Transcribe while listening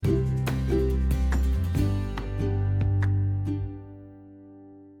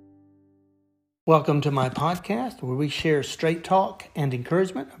Welcome to my podcast where we share straight talk and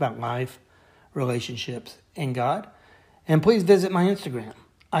encouragement about life, relationships, and God. And please visit my Instagram.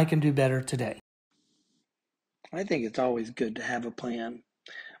 I can do better today. I think it's always good to have a plan.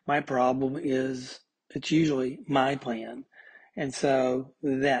 My problem is it's usually my plan. And so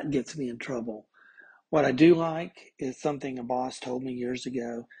that gets me in trouble. What I do like is something a boss told me years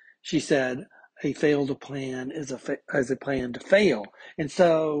ago. She said, a failed plan is a plan to fail. And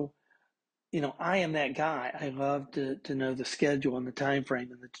so I am that guy. I love to know the schedule and the time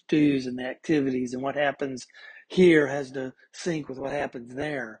frame and the to-dos and the activities and what happens here has to sync with what happens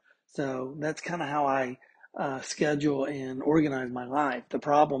there. So that's kind of how I schedule and organize my life. The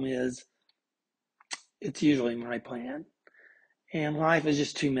problem is it's usually my plan, and life is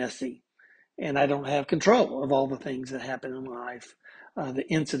just too messy, and I don't have control of all the things that happen in life. The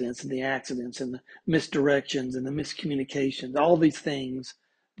incidents and the accidents and the misdirections and the miscommunications, all these things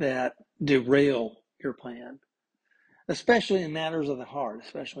that derail your plan, especially in matters of the heart,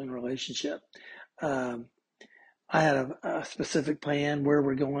 especially in relationship. Um, I had a specific plan where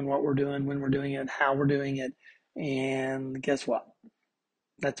we're going, what we're doing, when we're doing it, how we're doing it. And guess what?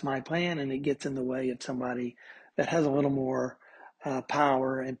 That's my plan, and it gets in the way of somebody that has a little more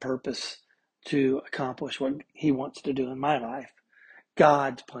power and purpose to accomplish what he wants to do in my life.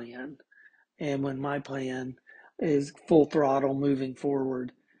 God's plan. And when my plan is full throttle moving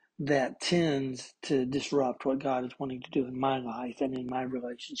forward, that tends to disrupt what God is wanting to do in my life and in my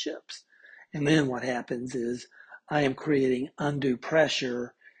relationships. And then what happens is I am creating undue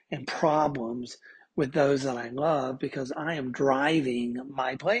pressure and problems with those that I love because I am driving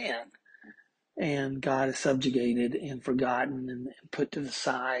my plan. And God is subjugated and forgotten and put to the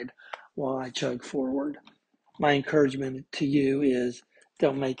side while I chug forward. My encouragement to you is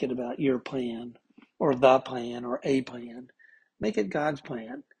don't make it about your plan or the plan or a plan. Make it God's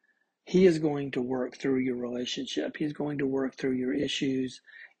plan. He is going to work through your relationship. He's going to work through your issues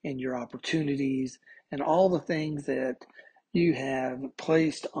and your opportunities and all the things that you have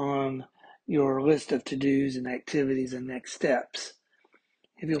placed on your list of to-dos and activities and next steps.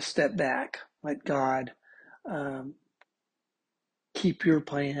 If you'll step back, let God um, keep your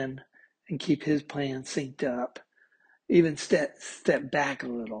plan and keep his plan synced up. Even step back a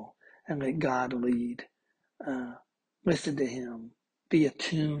little and let God lead. Listen to him. Be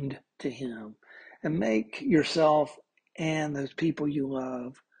attuned to him. And make yourself and those people you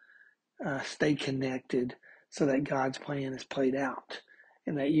love stay connected so that God's plan is played out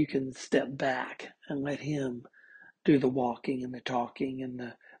and that you can step back and let him do the walking and the talking and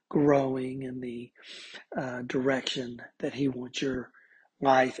the growing and the direction that he wants your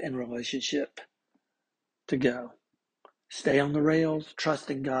life and relationship to go. Stay on the rails, trust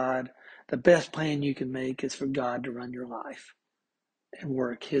in God. The best plan you can make is for God to run your life and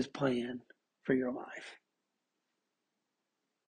work his plan for your life.